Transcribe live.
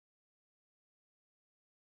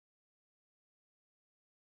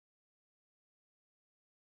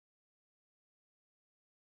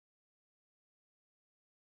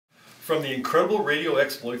From the incredible radio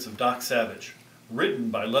exploits of Doc Savage, written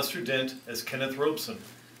by Lester Dent as Kenneth Robeson,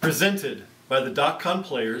 presented by the DocCon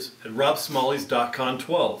players at Rob Smalley's DocCon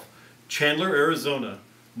 12, Chandler, Arizona,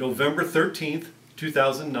 November 13th,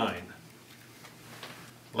 2009.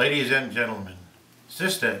 Ladies and gentlemen,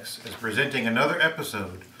 Systex is presenting another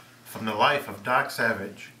episode from the life of Doc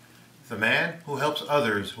Savage, the man who helps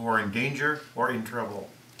others who are in danger or in trouble.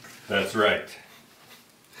 That's right.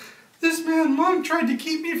 This man Mom tried to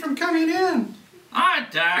keep me from coming in. Ah,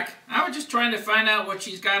 Doc, I was just trying to find out what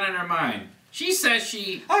she's got in her mind. She says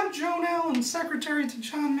she... I'm Joan Allen, secretary to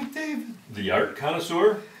John McDavid. The art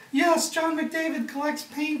connoisseur? Yes, John McDavid collects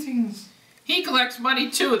paintings. He collects money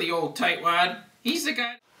too, the old tightwad. He's the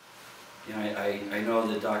guy... You know, I know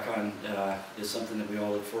that DocCon is something that we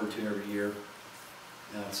all look forward to every year.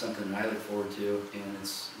 It's something that I look forward to, and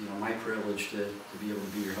it's my privilege to be able to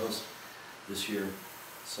be your host this year.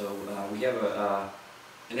 So we have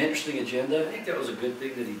an interesting agenda. I think that was a good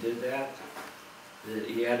thing that he did that. That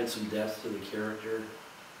he added some depth to the character.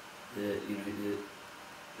 That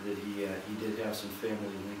that he did have some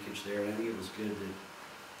family linkage there, and I think it was good that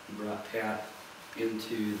he brought Pat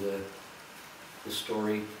into the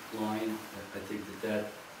storyline. I think that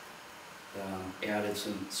added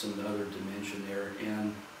some other dimension there,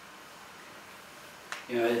 and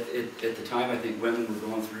at the time I think women were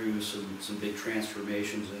going through some big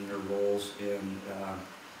transformations in their roles, and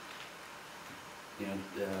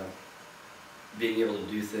being able to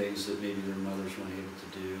do things that maybe their mothers weren't able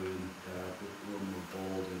to do, and a little more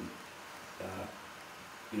bold,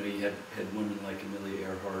 and you had women like Amelia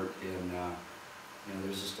Earhart, and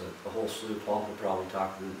there's just a whole slew. Paul could probably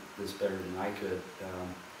talk to this better than I could.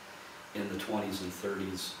 In the 20s and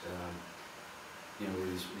 30s, where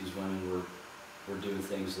these women were doing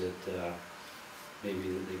things that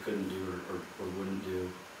maybe they couldn't do or wouldn't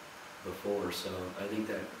do before. So I think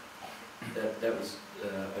that was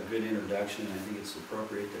a good introduction, and I think it's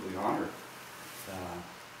appropriate that we honor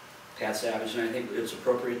Pat Savage, and I think it's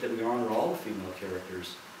appropriate that we honor all the female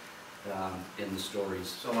characters in the stories.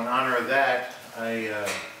 So in honor of that, I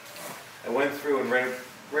went through and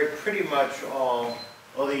read pretty much all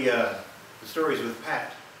the stories with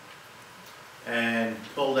Pat, and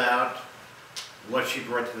pulled out what she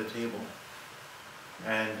brought to the table.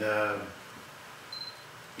 And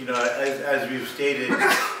as we've stated,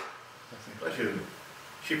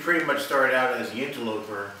 she pretty much started out as the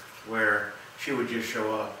interloper, where she would just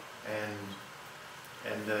show up,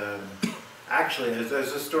 and actually as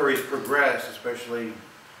the stories progressed, especially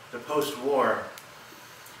the post-war,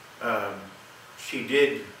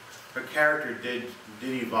 her character did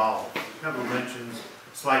evolve. A couple of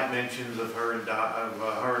slight mentions of her and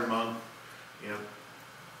Monk,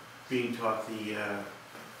 being taught the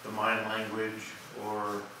mind language,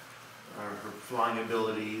 or her flying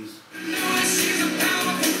abilities.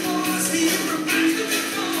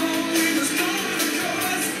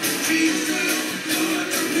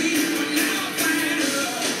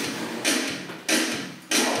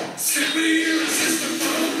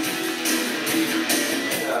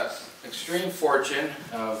 Extreme fortune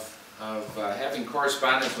of having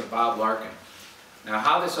correspondence with Bob Larkin. Now,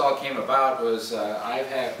 how this all came about was I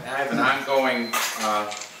have an ongoing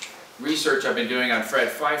research I've been doing on Fred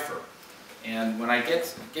Pfeiffer, and when I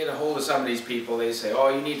get a hold of some of these people, they say, "Oh,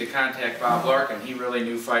 you need to contact Bob Larkin. He really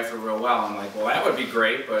knew Pfeiffer real well." I'm like, "Well, that would be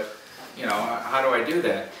great, but how do I do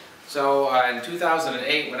that?" So in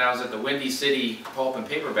 2008, when I was at the Windy City Pulp and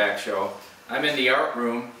Paperback Show, I'm in the art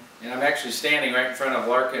room, and I'm actually standing right in front of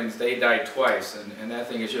Larkin's They Died Twice, and that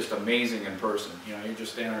thing is just amazing in person. You're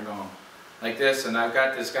just standing there going like this, and I've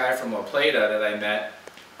got this guy from La Plata that I met,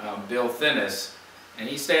 Bill Thinnis, and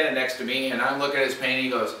he's standing next to me, and I'm looking at his painting. He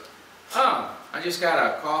goes, "Oh, I just got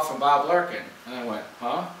a call from Bob Larkin." And I went,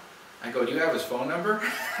 "Huh?" I go, "Do you have his phone number?"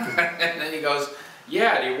 And then he goes,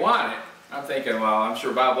 "Yeah, do you want it?" I'm thinking, well, I'm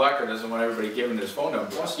sure Bob Larkin doesn't want everybody giving his phone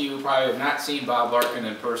number. Most of you probably have not seen Bob Larkin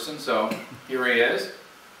in person, so here he is.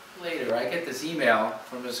 Later, I get this email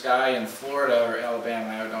from this guy in Florida or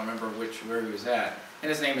Alabama, I don't remember where he was at, and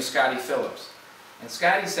his name is Scotty Phillips. And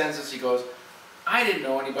Scotty sends us, he goes, "I didn't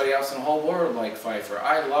know anybody else in the whole world like Pfeiffer.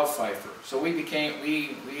 I love Pfeiffer." So we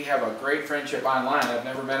have a great friendship online. I've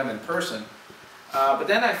never met him in person. But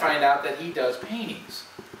then I find out that he does paintings.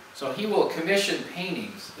 So he will commission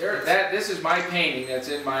paintings. This is my painting that's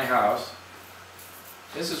in my house.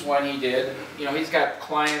 This is one he did. He's got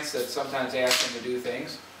clients that sometimes ask him to do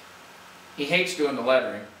things. He hates doing the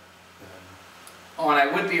lettering. Oh, and I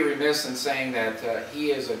would be remiss in saying that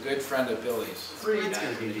he is a good friend of Billy's.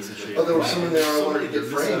 Oh, there was some in there I wanted to get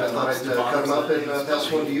framed. I thought I'd cut them up and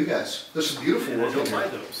pass one to you guys. This is beautiful work in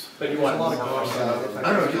here. But you want a lot of I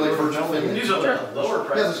don't know if you like virtual Finley. These are lower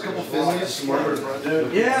price. Yeah, there's a couple Finleys, some more.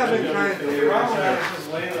 Yeah, I've been trying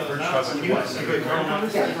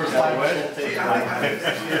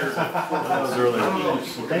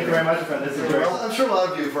Thank you very much, friend. This is great. Well, I'm sure a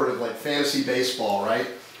lot of you have heard of like fantasy baseball, right?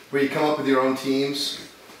 Where you come up with your own teams.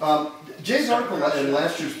 Jay's article in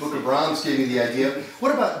last year's Book of Bronze gave me the idea.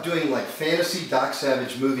 What about doing like fantasy Doc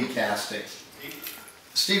Savage movie casting?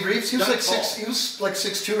 Steve Reeves, he was like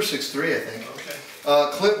 6'2" or 6'3", I think. Okay.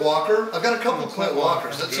 Clint Walker, I've got a couple of Clint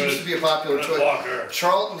Walkers. That seems to be a popular choice.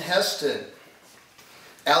 Charlton Heston,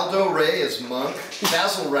 Aldo Ray as Monk,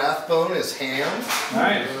 Basil Rathbone as Ham.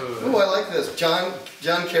 Nice. Ooh, I like this. John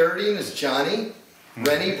Carradine as Johnny.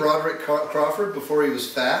 Rennie Broderick Crawford before he was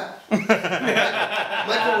fat.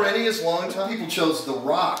 Michael Rennie is long time. People chose The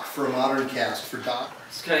Rock for a modern cast for Doc.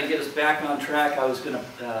 Just kind of get us back on track, I was going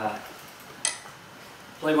to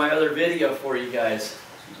play my other video for you guys.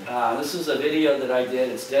 This is a video that I did.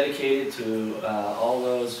 It's dedicated to all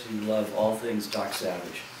those who love all things Doc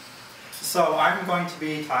Savage. So I'm going to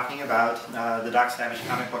be talking about the Doc Savage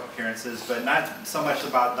comic book appearances, but not so much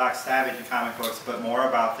about Doc Savage in comic books, but more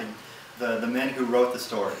about the men who wrote the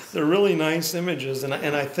stories. They're really nice images, and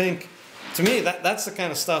I think, to me, that's the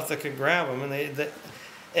kind of stuff that could grab them.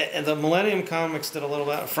 And the Millennium Comics did a little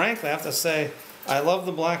bit. Frankly, I have to say, I love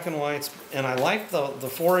the black and whites, and I like the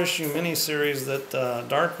 4-issue miniseries that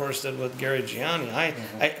Dark Horse did with Gary Gianni.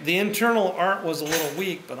 The internal art was a little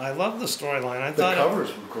weak, but I love the storyline. I thought The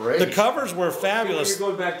covers were great. the covers were fabulous. You're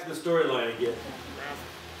going back to the storyline again.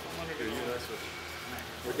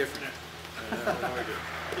 We're different.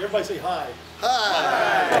 Everybody say hi.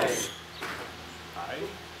 Hi! Hi.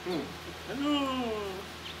 Hello.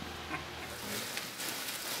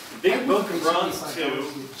 Big Book of Bronze 2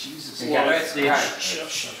 Well, that's the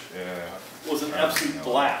was an absolute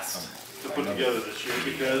blast to put together this year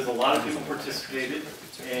because a lot of people participated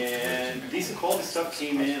and decent quality stuff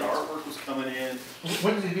came in, artwork was coming in.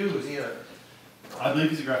 What did he do? Was he a... I believe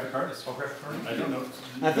he's a graphic artist. Oh, graphic artist? I don't know.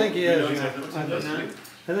 I think he You know is. exactly what he does, do you?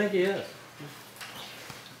 I think he is.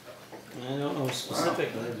 I don't know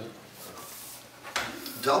specifically, but...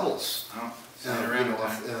 Doubles. Oh, Out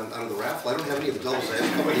of the raffle. I don't have any of the doubles. I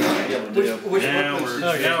have company on. Which Now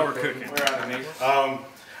book we're cooking. We're on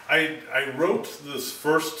the I wrote this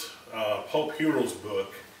first Pulp Heroes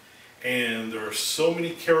book, and there are so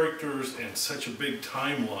many characters and such a big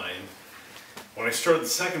timeline. When I started the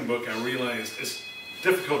second book, I realized it's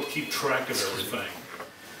difficult to keep track of everything.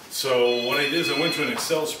 So what I did is I went to an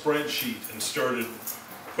Excel spreadsheet and started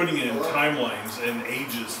putting in timelines and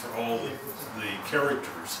ages for all the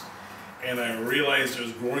characters. And I realized I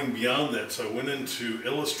was growing beyond that, so I went into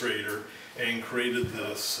Illustrator and created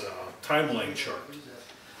this timeline chart.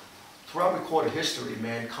 Throughout recorded history,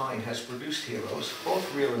 mankind has produced heroes,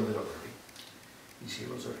 both real and literary. These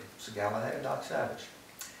heroes are Sir Galahad and Doc Savage.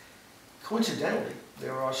 Coincidentally,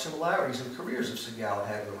 there are similarities in the careers of Sir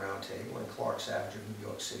Galahad of the Round Table and Clark Savage of New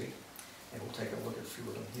York City, and we'll take a look at a few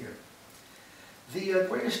of them here. The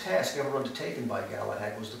greatest task ever undertaken by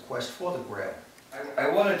Galahad was the quest for the Grail. I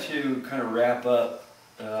wanted to kind of wrap up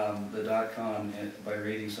the .com by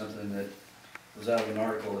reading something that was out of an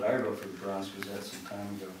article that I wrote for the Bronze Gazette some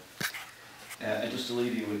time ago. And just to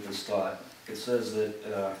leave you with this thought, it says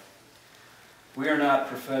that we are not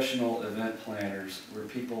professional event planners. We're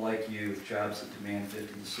people like you with jobs that demand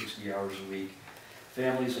 50 to 60 hours a week,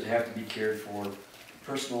 families that have to be cared for,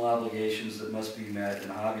 personal obligations that must be met,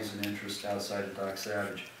 and hobbies and interests outside of Doc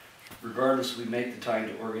Savage. Regardless, we make the time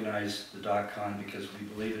to organize the .con because we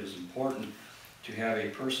believe it is important to have a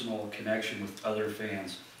personal connection with other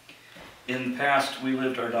fans. In the past, we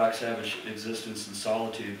lived our Doc Savage existence in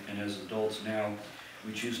solitude, and as adults now,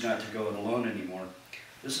 we choose not to go it alone anymore.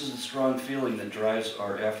 This is a strong feeling that drives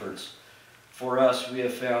our efforts. For us, we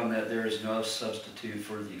have found that there is no substitute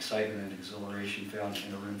for the excitement and exhilaration found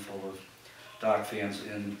in a room full of Doc fans.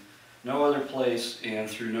 In no other place and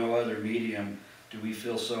through no other medium do we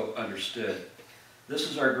feel so understood. This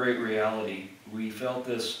is our great reality. We felt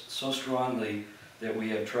this so strongly that we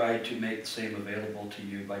have tried to make the same available to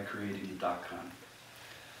you by creating the .con.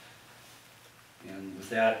 And with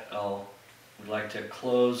that, would like to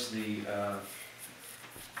close the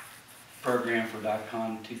program for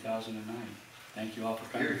 .con 2009. Thank you all for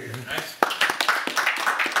coming. Nice.